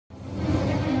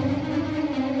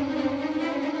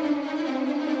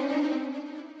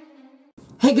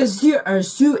Hey guys, here are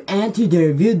Sue and today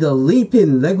review the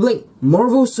Lepin Leg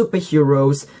Marvel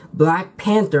Superheroes Black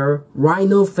Panther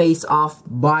Rhino Face Off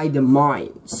by the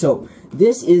Mind. So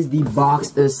this is the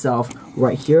box itself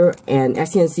right here, and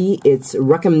as you can see, it's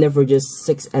recommended for just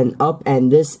 6 and up,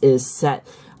 and this is set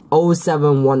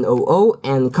 07100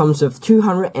 and comes with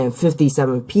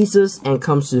 257 pieces and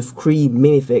comes with 3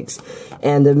 minifigs.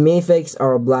 And the minifigs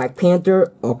are Black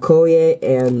Panther, Okoye,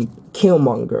 and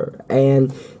Killmonger,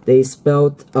 and they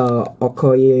spelled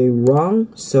Okoye wrong,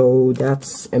 so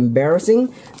that's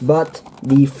embarrassing. But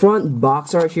the front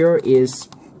box art here is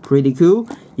pretty cool.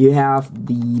 You have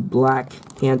the Black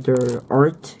Panther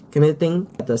art kind of thing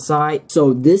at the side.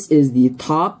 So this is the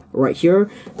top right here.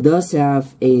 Does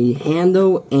have a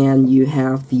handle, and you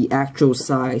have the actual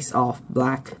size of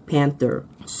Black Panther.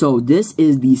 So this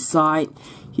is the side.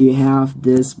 You have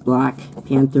this Black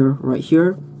Panther right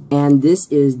here. And this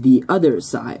is the other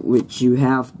side, which you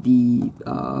have the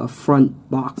front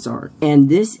box art. And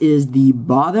this is the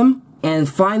bottom. And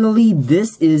finally,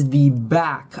 this is the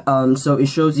back. So it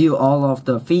shows you all of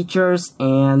the features.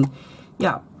 And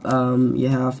yeah, you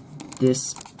have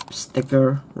this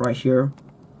sticker right here.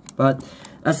 But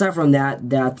aside from that,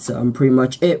 that's pretty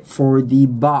much it for the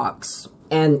box.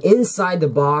 And inside the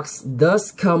box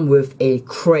does come with a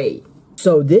crate.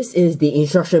 So this is the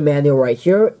instruction manual right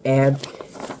here, and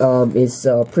it's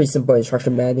a pretty simple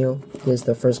instruction manual. Here's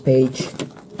the first page.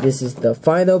 This is the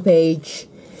final page,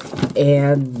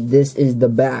 and this is the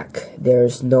back.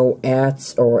 There's no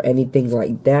ads or anything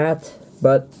like that,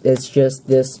 but it's just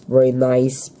this very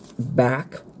nice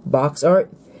back box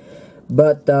art.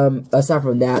 But aside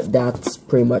from that, that's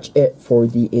pretty much it for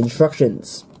the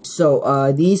instructions.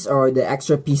 So these are the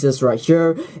extra pieces right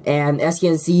here, and as you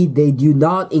can see, they do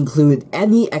not include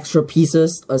any extra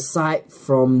pieces aside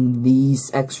from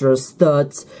these extra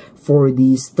studs for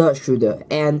the stud shooter.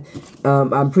 And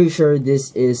I'm pretty sure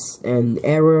this is an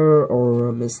error or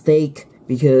a mistake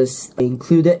because they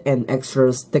included an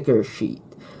extra sticker sheet.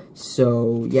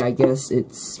 So yeah, I guess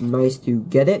it's nice to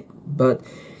get it, but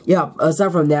yeah,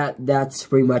 aside from that, that's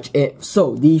pretty much it.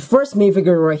 So the first main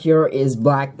figure right here is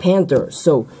Black Panther.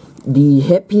 So the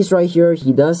headpiece right here,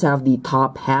 he does have the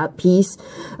top hat piece,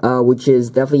 which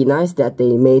is definitely nice that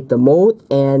they made the mold.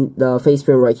 And the face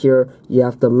print right here, you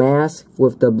have the mask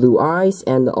with the blue eyes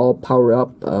and the all powered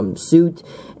up suit.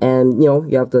 And you know,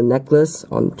 you have the necklace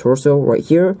on torso right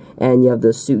here, and you have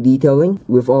the suit detailing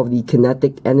with all of the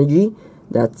kinetic energy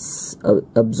that's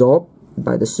absorbed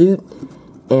by the suit.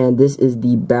 And this is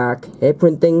the back head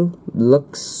printing.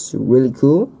 Looks really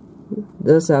cool.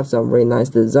 Does have some very nice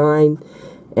design.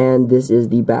 And this is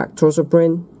the back torso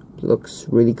print. Looks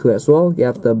really cool as well. You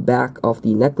have the back of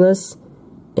the necklace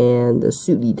and the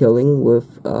suit detailing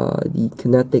with the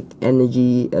kinetic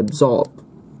energy absorb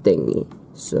thingy.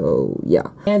 So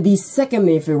yeah. And the second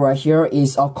main figure right here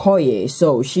is Okoye.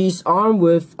 So she's armed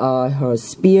with her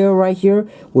spear right here,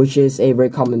 which is a very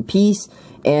common piece.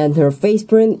 And her face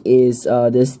print is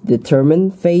this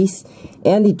determined face.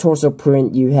 And the torso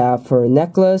print, you have her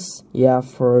necklace, you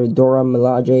have her Dora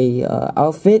Milaje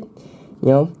outfit. You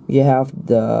know, you have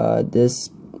this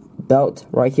belt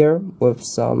right here with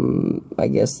some, I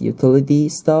guess, utility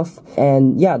stuff.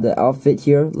 And yeah, the outfit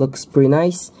here looks pretty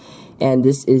nice. And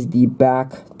this is the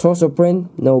back torso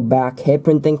print. No back head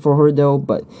printing for her though,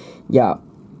 but yeah,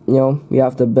 you know, you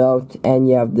have the belt and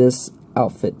you have this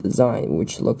outfit design,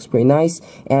 which looks pretty nice,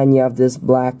 and you have this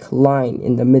black line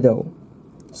in the middle.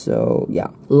 So yeah,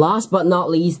 last but not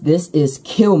least, this is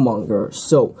Killmonger.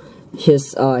 So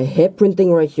his head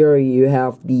printing right here, you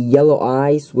have the yellow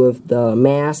eyes with the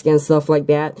mask and stuff like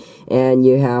that, and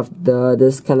you have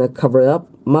this kind of covered up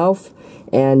mouth.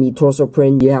 And the torso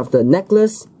print, you have the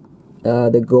necklace,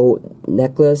 the gold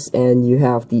necklace, and you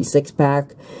have the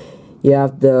six-pack. You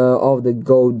have all the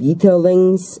gold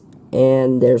detailings,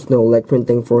 and there's no leg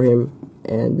printing for him.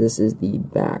 And this is the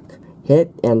back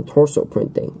head and torso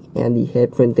printing, and the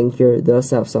head printing here does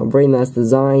have some very nice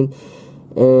design,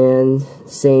 and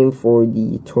same for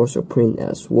the torso print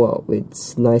as well.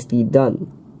 It's nicely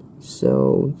done.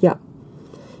 So yeah,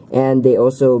 and they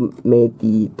also made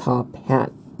the top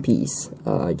hat piece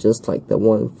just like the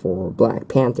one for Black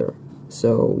Panther.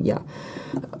 So yeah,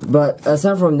 but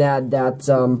aside from that, that's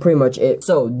pretty much it.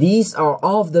 So these are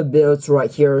all of the builds right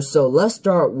here. So let's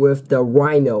start with the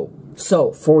Rhino.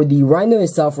 So for the Rhino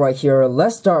itself right here,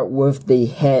 let's start with the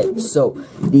head. So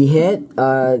the head,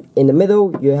 in the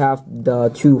middle, you have the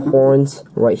 2 horns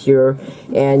right here,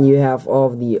 and you have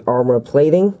all of the armor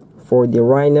plating. For the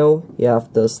Rhino, you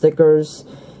have the stickers,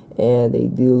 and they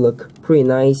do look pretty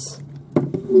nice.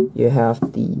 You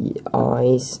have the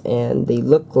eyes, and they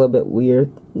look a little bit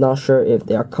weird. Not sure if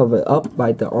they are covered up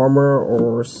by the armor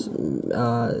or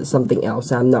something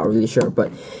else. I'm not really sure.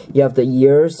 But you have the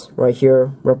ears right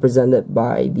here, represented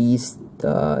by these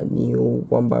new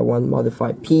 1x1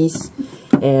 modified piece,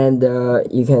 and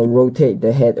you can rotate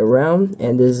the head around,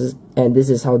 and this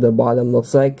is how the bottom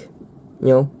looks like. You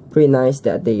know, pretty nice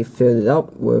that they filled it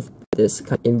up with this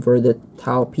kind of inverted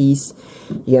tile piece.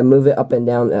 You can move it up and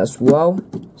down as well,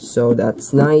 so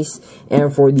that's nice.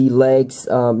 And for the legs,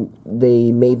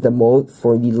 they made the mold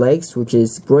for the legs, which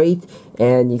is great,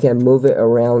 and you can move it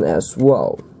around as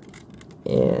well.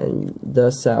 And it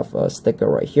does have a sticker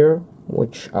right here,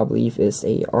 which I believe is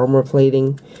a armor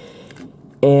plating.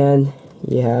 And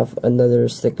you have another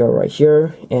sticker right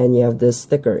here, and you have this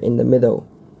sticker in the middle,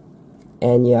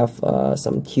 and you have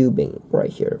some tubing right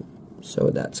here,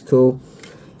 so that's cool.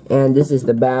 And this is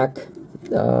the back.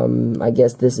 I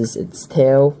guess this is its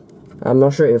tail. I'm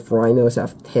not sure if rhinos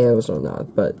have tails or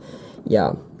not, but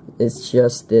yeah, it's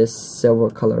just this silver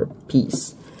color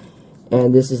piece.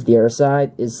 And this is the other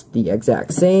side. It's the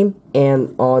exact same.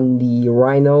 And on the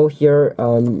rhino here,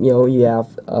 you know, you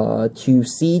have 2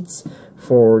 seats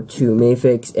for 2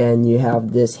 minifigs, and you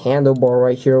have this handlebar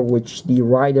right here, which the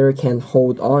rider can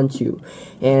hold on to.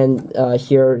 And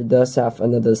here it does have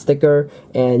another sticker,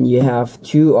 and you have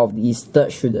 2 of these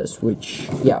stud shooters, which,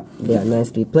 yeah, they are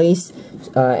nicely placed.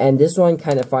 And this one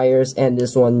kind of fires, and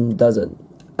this one doesn't.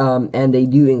 And they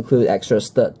do include extra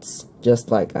studs, just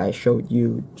like I showed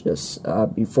you just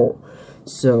before.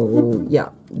 So yeah,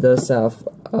 does have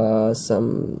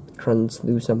some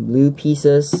translucent blue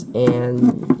pieces,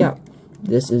 and yeah,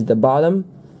 this is the bottom.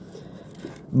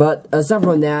 But aside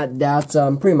from that, that's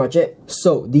pretty much it.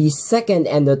 So the second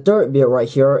and the third build right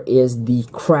here is the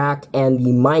crack and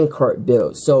the minecart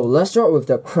build. So let's start with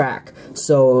the crack.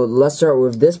 So let's start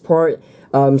with this part.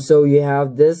 So you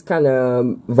have this kind of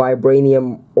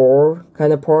vibranium ore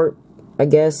kind of part, I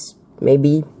guess,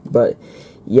 maybe, but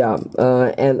yeah.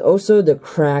 And also the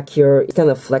crack here is kind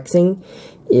of flexing.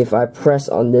 If I press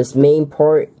on this main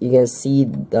part, you can see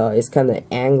it's kind of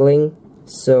angling.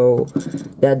 So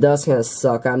that does kind of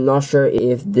suck. I'm not sure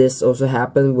if this also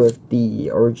happened with the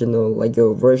original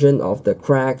Lego version of the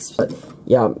cracks, but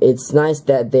yeah, it's nice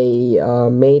that they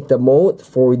made the mold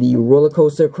for the roller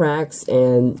coaster cracks,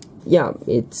 and yeah,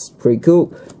 it's pretty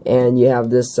cool. And you have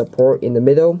this support in the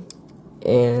middle,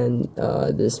 and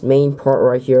this main part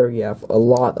right here, you have a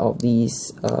lot of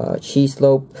these cheese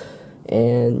slope,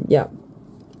 and yeah,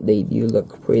 they do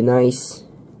look pretty nice.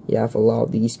 You have a lot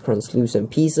of these translucent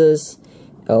pieces,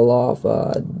 a lot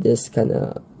of this kind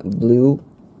of blue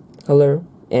color,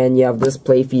 and you have this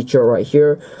play feature right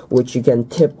here, which you can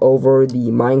tip over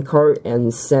the minecart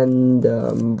and send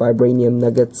vibranium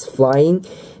nuggets flying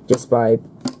just by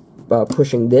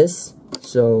pushing this.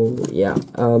 So yeah,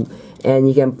 and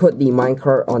you can put the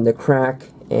minecart on the crack,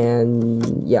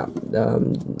 and yeah,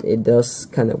 it does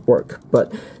kind of work.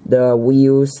 But the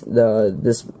wheels,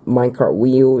 this minecart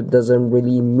wheel doesn't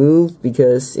really move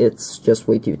because it's just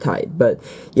way too tight. But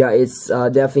yeah, it's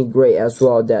definitely great as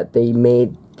well that they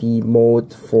made the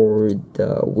mold for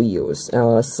the wheels.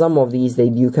 Some of these, they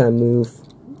do kind of move.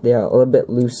 They are a little bit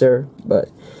looser, but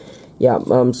yeah.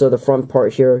 So the front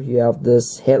part here, you have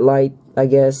this headlight, I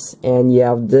guess, and you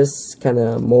have this kind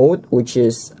of mold, which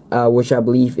I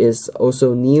believe is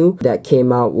also new, that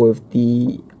came out with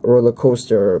the roller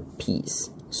coaster piece.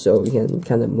 So you can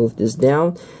kind of move this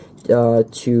down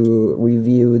to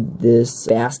review this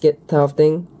basket type of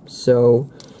thing. So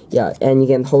yeah, and you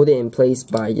can hold it in place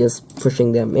by just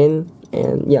pushing them in,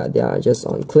 and yeah, they are just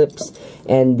on clips.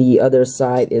 And the other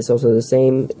side is also the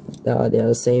same. They are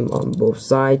the same on both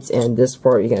sides, and this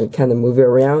part you can kind of move it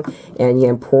around, and you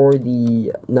can pour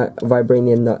the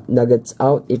vibranium nuggets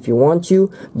out if you want to.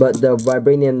 But the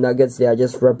vibranium nuggets, they are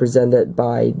just represented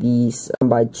by these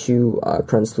 2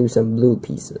 translucent blue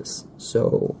pieces.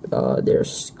 So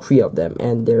there's 3 of them,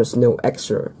 and there's no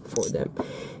extra for them.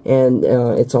 And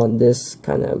it's on this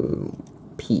kind of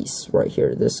piece right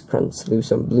here, this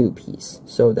translucent blue piece.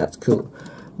 So that's cool.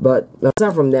 But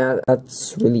aside from that,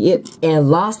 that's really it. And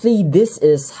lastly, this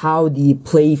is how the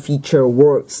play feature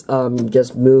works.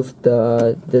 Just move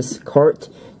this cart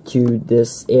to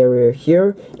this area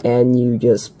here, and you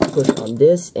just push on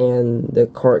this, and the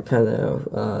cart kind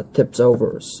of tips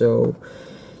over. So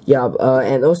yeah,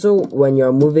 and also when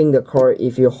you're moving the cart,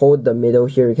 if you hold the middle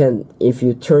here, you can, if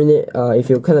you turn it,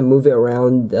 if you kind of move it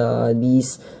around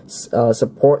these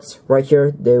supports right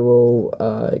here, they will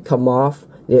come off.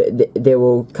 They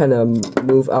will kind of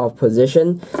move out of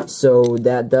position. So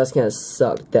that does kind of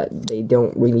suck that they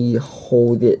don't really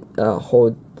hold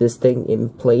this thing in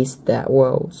place that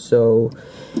well. So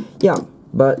yeah,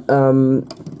 but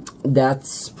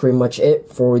that's pretty much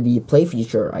it for the play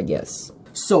feature, I guess.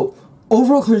 So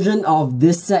overall conclusion of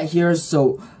this set here.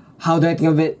 So how do I think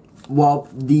of it? Well,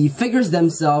 the figures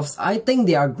themselves, I think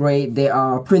they are great. They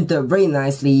are printed very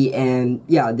nicely, and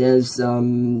yeah, there's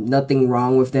nothing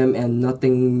wrong with them and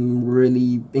nothing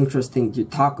really interesting to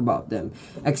talk about them,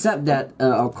 except that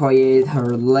Okoye,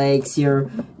 her legs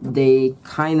here, they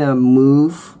kind of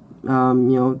move. You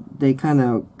know, they kind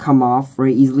of come off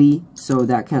very easily, so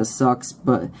that kind of sucks.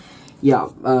 But yeah,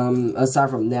 aside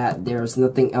from that, there's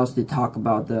nothing else to talk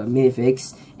about the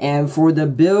minifigs. And for the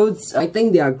builds, I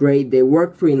think they are great. They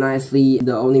work pretty nicely.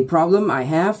 The only problem I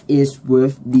have is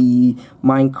with the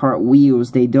minecart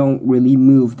wheels. They don't really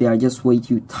move. They are just way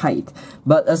too tight.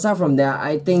 But aside from that,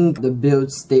 I think the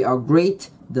builds, they are great.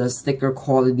 The sticker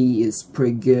quality is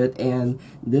pretty good, and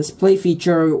this play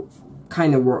feature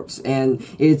kind of works. And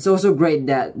it's also great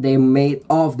that they made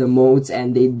all of the modes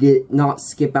and they did not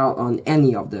skip out on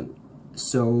any of them.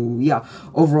 So yeah,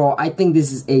 overall I think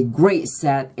this is a great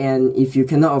set, and if you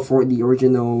cannot afford the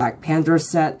original Black Panther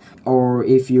set, or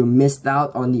if you missed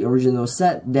out on the original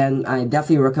set, then I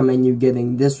definitely recommend you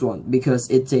getting this one, because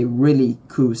it's a really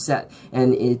cool set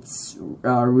and it's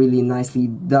really nicely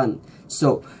done.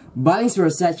 So buy links for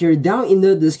a set here down in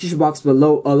the description box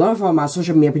below, along with all my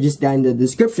social media pages down in the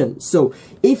description. So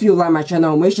if you like my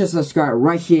channel, make sure to subscribe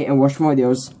right here and watch more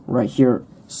videos right here.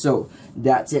 So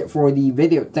that's it for the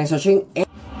video. Thanks for watching.